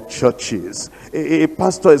of the churches. A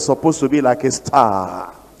pastor is supposed to be like a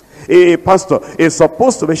star. A pastor is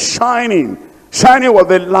supposed to be shining with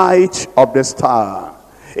the light of the star.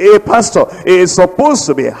 A pastor is supposed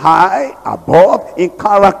to be high above in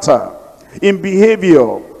character, in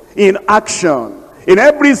behavior, in action, in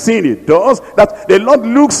everything he does, that the Lord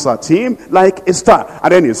looks at him like a star.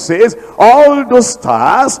 And then he says, all those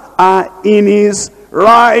stars are in his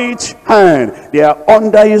right hand. They are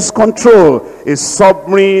under his control, his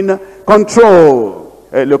sovereign control.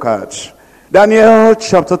 Look at Daniel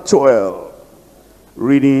chapter 12,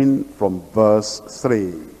 reading from verse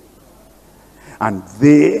 3. And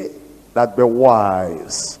they that be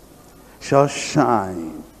wise shall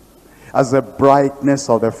shine as the brightness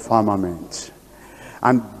of the firmament,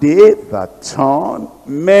 and they that turn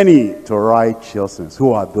many to righteousness.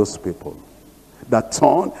 Who are those people that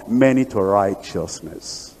turn many to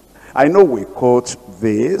righteousness? I know we quote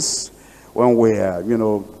this when we are,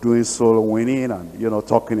 doing soul winning and,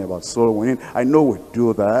 talking about soul winning. I know we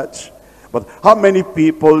do that. But how many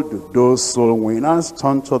people do those soul winners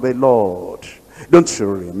turn to the Lord? Don't you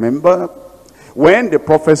remember when the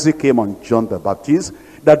prophecy came on John the Baptist,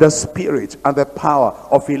 that the spirit and the power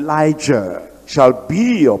of Elijah shall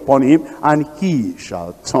be upon him, and he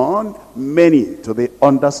shall turn many to the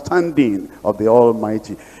understanding of the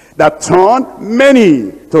Almighty. That turn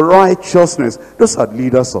many to righteousness. Those are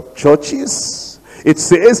leaders of churches. It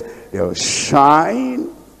says they'll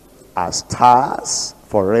shine as stars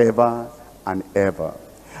forever and ever.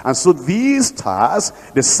 And so these stars,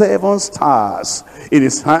 the 7 stars in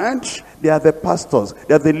his hand, they are the pastors,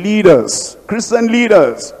 they are the leaders, Christian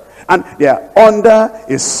leaders. And they are under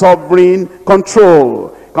his sovereign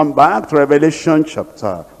control. Come back to Revelation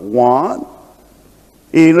chapter 1.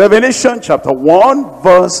 In Revelation chapter 1,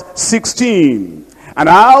 verse 16. And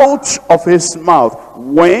out of his mouth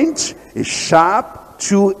went a sharp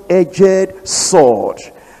 2-edged sword.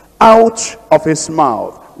 Out of his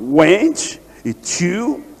mouth went a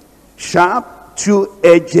sharp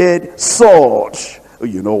 2-edged sword.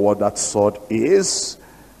 You know what that sword is?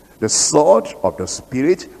 The sword of the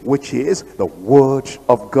Spirit, which is the Word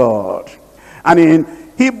of God. And in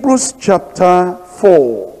Hebrews chapter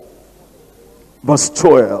 4, verse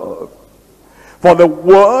 12. For the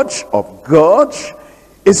Word of God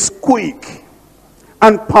is quick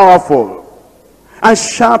and powerful and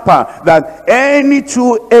sharper than any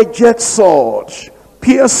 2-edged sword,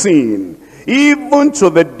 piercing even to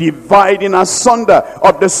the dividing asunder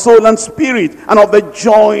of the soul and spirit, and of the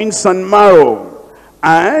joints and marrow,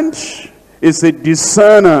 and is a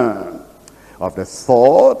discerner of the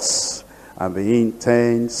thoughts and the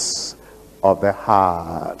intents of the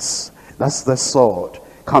hearts. That's the sword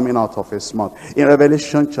coming out of his mouth. In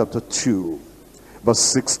Revelation chapter 2, verse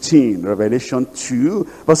 16, Revelation 2,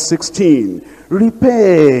 verse 16,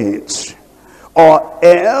 repent, or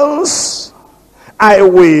else I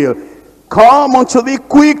will come unto thee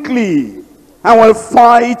quickly, and will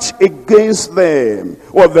fight against them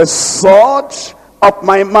with the sword of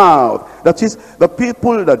my mouth. That is, the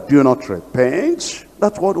people that do not repent,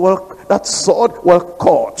 that sword will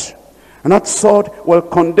cut, and that sword will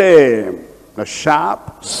condemn. The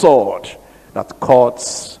sharp sword that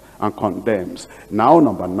cuts and condemns. Now,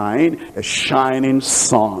 number 9, the shining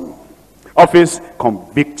sun of his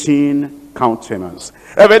convicting countenance.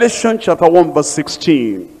 Revelation chapter 1, verse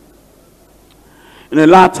 16. In the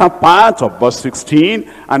latter part of verse 16,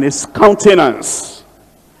 and his countenance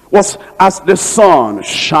was as the sun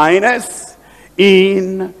shineth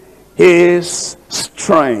in his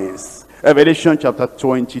strength. Revelation chapter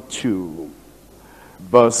 22,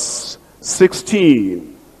 verse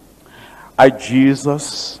 16. I,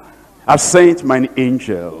 Jesus, have sent mine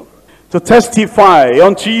angel to testify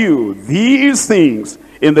unto you these things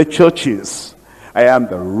in the churches. I am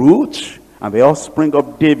the root and the offspring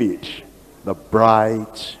of David, the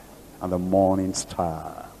bright and the morning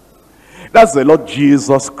star. That's the Lord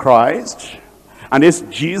Jesus Christ. And it's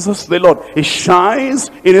Jesus the Lord. He shines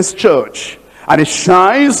in his church, and he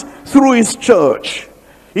shines through his church.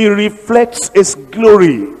 He reflects his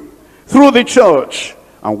glory through the church.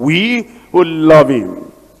 And we who love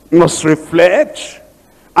him must reflect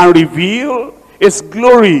and reveal his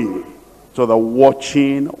glory to the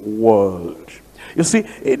watching world. You see,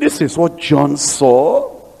 this is what John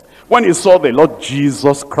saw when he saw the Lord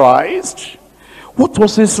Jesus Christ. What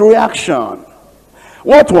was his reaction?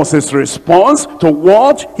 What was his response to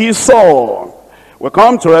what he saw? We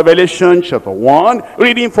come to Revelation chapter 1,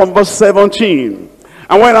 reading from verse 17.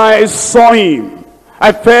 And when I saw him,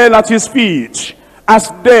 I fell at his feet as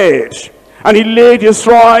dead. And he laid his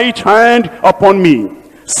right hand upon me,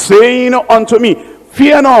 saying unto me,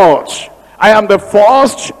 fear not, I am the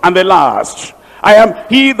first and the last. I am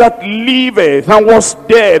he that liveth and was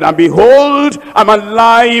dead, and behold, I'm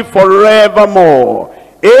alive forevermore.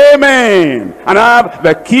 Amen. And I have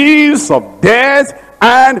the keys of death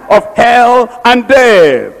and of hell and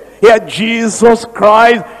death. Here Jesus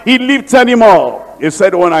Christ, he lifted him up. He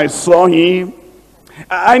said, when I saw him,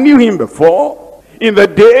 I knew him before, in the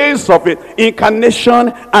days of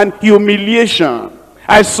incarnation and humiliation.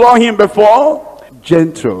 I saw him before,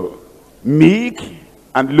 gentle, meek,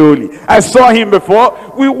 and lowly. I saw him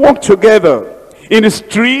before. We walked together in the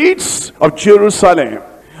streets of Jerusalem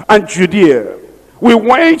and Judea. We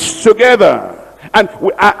went together, and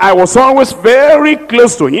I was always very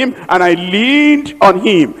close to him, and I leaned on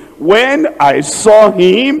him. When I saw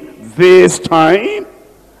him this time,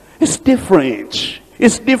 it's different.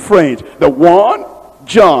 It's different. The one,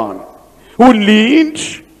 John, who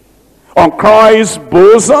leaned on Christ's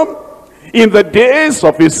bosom in the days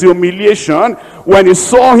of his humiliation, when he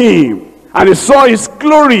saw him and he saw his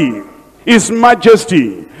glory, his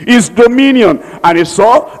majesty, his dominion, and he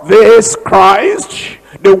saw this Christ,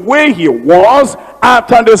 the way he was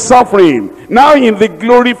after the suffering, now in the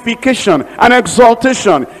glorification and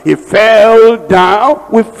exaltation, he fell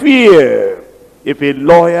down with fear. If a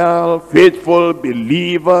loyal, faithful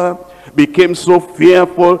believer became so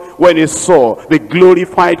fearful when he saw the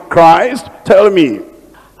glorified Christ, tell me,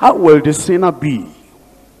 how will the sinner be?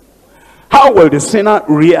 How will the sinner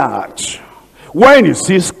react when he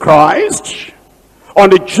sees Christ on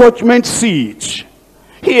the judgment seat?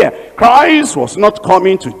 Here, Christ was not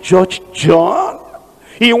coming to judge John.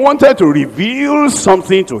 He wanted to reveal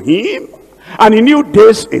something to him. And he knew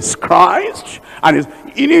this is Christ. And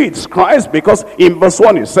he knew it's Christ because in verse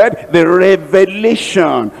 1 he said, the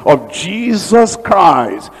revelation of Jesus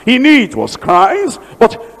Christ. He knew it was Christ,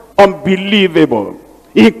 but unbelievable.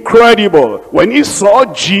 Incredible. When he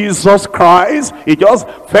saw Jesus Christ, he just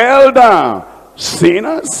fell down.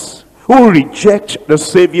 Sinners who reject the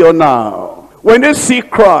Savior now, when they see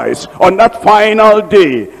Christ on that final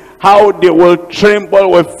day, how they will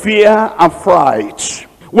tremble with fear and fright.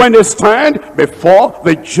 When they stand before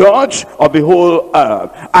the judge of the whole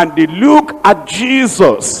earth, and they look at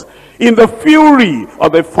Jesus in the fury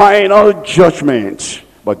of the final judgment.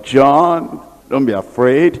 But John, don't be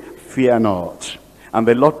afraid, fear not. And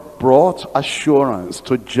the Lord brought assurance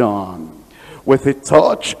to John with a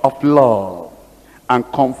touch of love and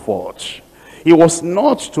comfort. He was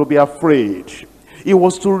not to be afraid. He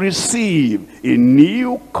was to receive a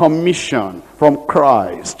new commission from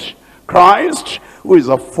Christ. Christ, who is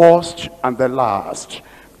the first and the last.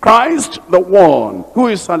 Christ, the one who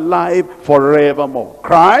is alive forevermore.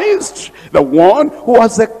 Christ, the one who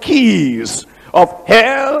has the keys of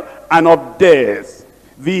hell and of death.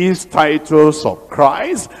 These titles of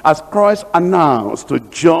Christ, as Christ announced to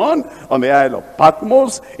John on the Isle of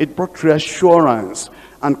Patmos, it brought reassurance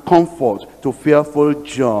and comfort to fearful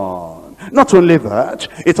John. Not only that,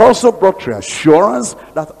 it also brought reassurance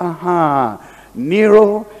that,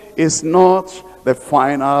 Nero is not the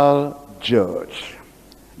final judge.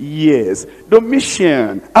 Yes,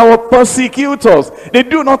 Domitian, our persecutors, they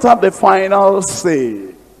do not have the final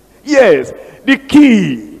say. Yes, the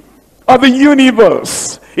key of the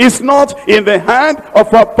universe is not in the hand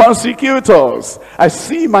of our persecutors. I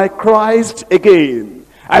see my Christ again.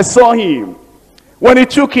 I saw him when he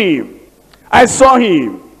took him. I saw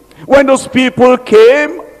him when those people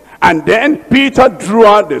came, and then Peter drew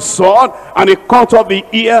out the sword and he cut off the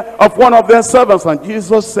ear of one of their servants, and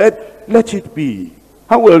Jesus said, let it be.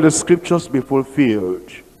 How will the scriptures be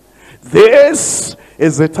fulfilled? This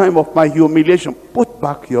is the time of my humiliation. Put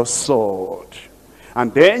back your sword.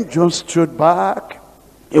 And then John stood back.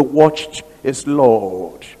 He watched his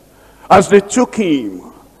Lord as they took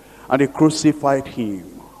him and they crucified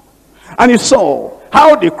him. And he saw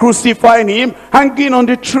how they crucified him hanging on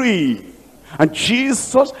the tree. And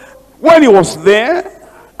Jesus, when he was there,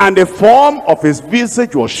 and the form of his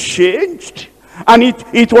visage was changed, and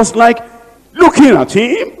it was like looking at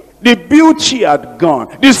him, the beauty had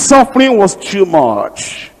gone. The suffering was too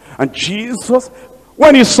much. And Jesus,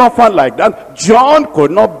 when he suffered like that, John could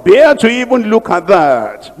not bear to even look at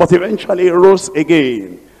that. But eventually he rose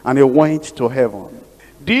again and he went to heaven.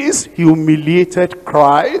 This humiliated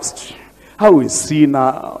Christ, how is he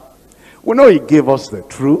now? We know he gave us the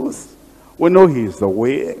truth. We know he is the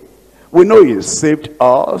way. We know he saved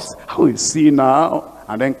us. How is he now?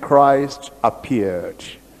 And then Christ appeared.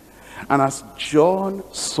 And as John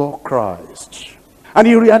saw Christ, and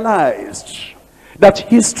he realized that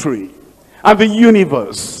history and the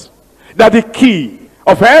universe, that the key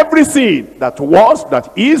of everything that was,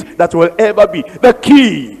 that is, that will ever be, the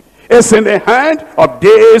key is in the hand of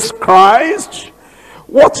this Christ.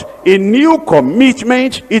 What a new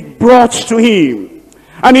commitment it brought to him,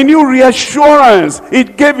 and a new reassurance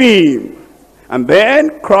it gave him. And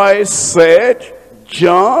then Christ said,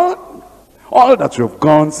 John, all that you've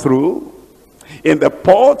gone through in the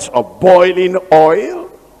pot of boiling oil,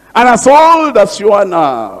 and as old as you are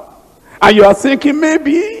now, and you are thinking,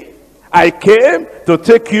 maybe I came to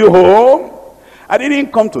take you home. I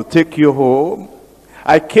didn't come to take you home.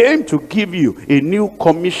 I came to give you a new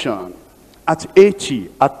commission. At 80,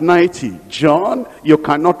 at 90, John, you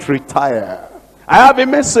cannot retire. I have a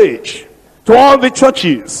message to all the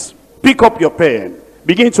churches. Pick up your pen.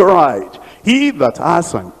 Begin to write. He that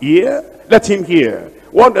has an ear, let him hear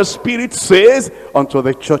what the Spirit says unto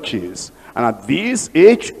the churches. And at this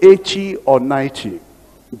age, 80 or 90,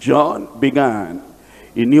 John began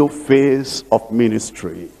a new phase of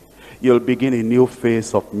ministry. You'll begin a new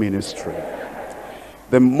phase of ministry.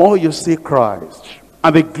 The more you see Christ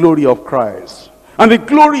and the glory of Christ, and the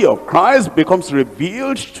glory of Christ becomes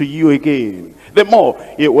revealed to you again, the more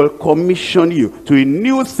it will commission you to a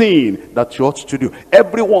new thing that you ought to do.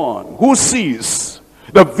 Everyone who sees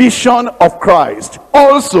the vision of Christ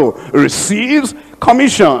also receives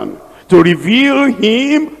commission to reveal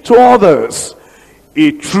him to others.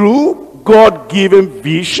 A true God-given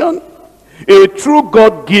vision, a true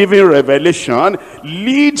God-given revelation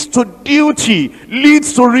leads to duty,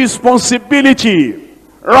 leads to responsibility.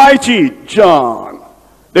 Write it, John.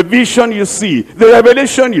 The vision you see, the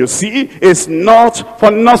revelation you see is not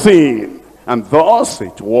for nothing. And thus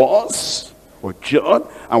it was with John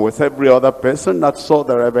and with every other person that saw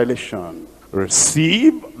the revelation.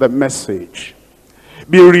 Receive the message.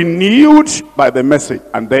 Be renewed by the message.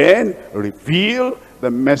 And then reveal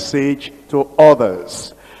the message to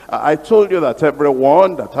others. I told you that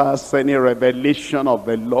everyone that has any revelation of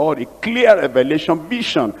the Lord, a clear revelation,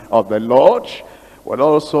 vision of the Lord, will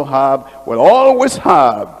always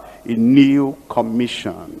have a new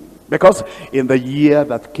commission. Because in the year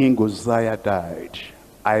that King Uzziah died,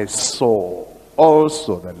 I saw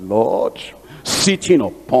also the Lord sitting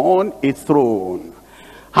upon a throne,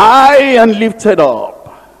 high and lifted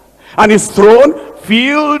up. And his throne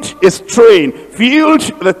filled his train, filled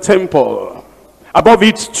the temple. Above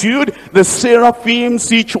it stood the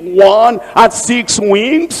seraphims, each one had 6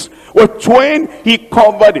 wings. With twain he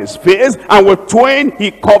covered his face, and with twain he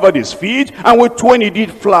covered his feet, and with twain he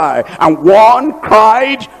did fly. And one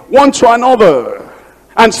cried one to another,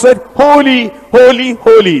 and said, Holy, holy,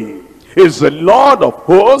 holy is the Lord of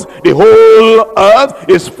hosts. The whole earth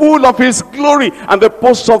is full of his glory. And the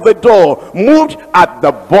posts of the door moved at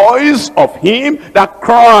the voice of him that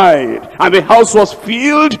cried, and the house was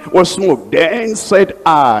filled with smoke. Then said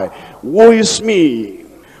I, woe is me,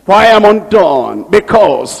 for I am undone,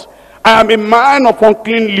 because I am a man of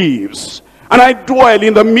unclean lips, and I dwell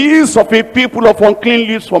in the midst of a people of unclean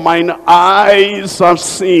lips, for mine eyes have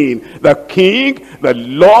seen the King, the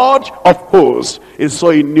Lord of hosts. He saw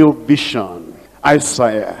a new vision.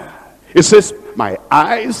 Isaiah, it says, my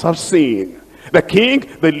eyes have seen the King,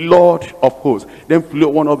 the Lord of hosts. Then flew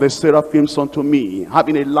one of the seraphims unto me,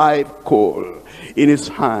 having a live coal in his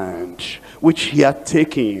hand, which he had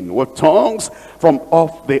taken with tongues from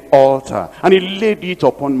off the altar, and he laid it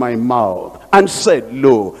upon my mouth, and said,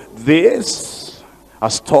 lo, this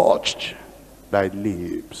has touched thy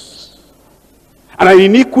lips, and thy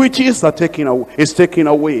iniquities are taken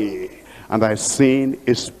away, and thy sin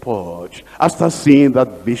is purged. After seeing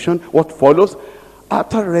that vision, what follows?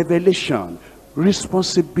 After revelation,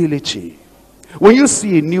 responsibility. When you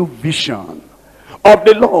see a new vision of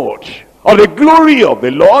the Lord, of the glory of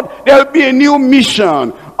the Lord, there will be a new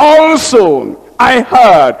mission. Also, I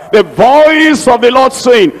heard the voice of the Lord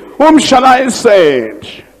saying, whom shall I send?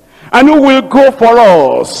 And who will go for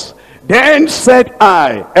us? Then said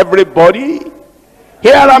I, everybody,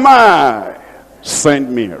 here am I.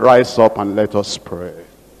 Send me. Rise up and let us pray.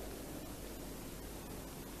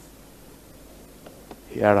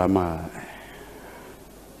 Here am I.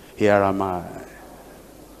 Here am I.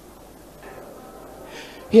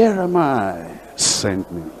 Here am I. Send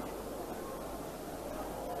me.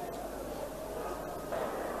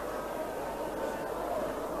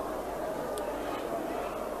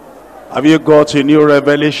 Have you got a new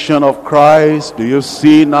revelation of Christ? Do you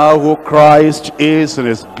see now who Christ is in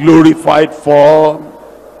his glorified form?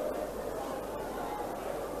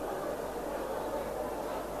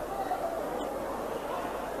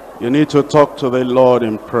 You need to talk to the Lord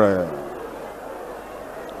in prayer.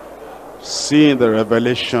 Seeing the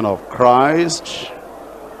revelation of Christ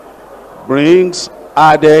brings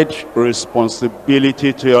added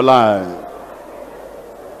responsibility to your life.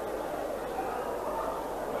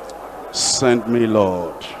 Send me,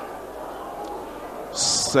 Lord.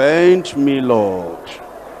 Send me, Lord.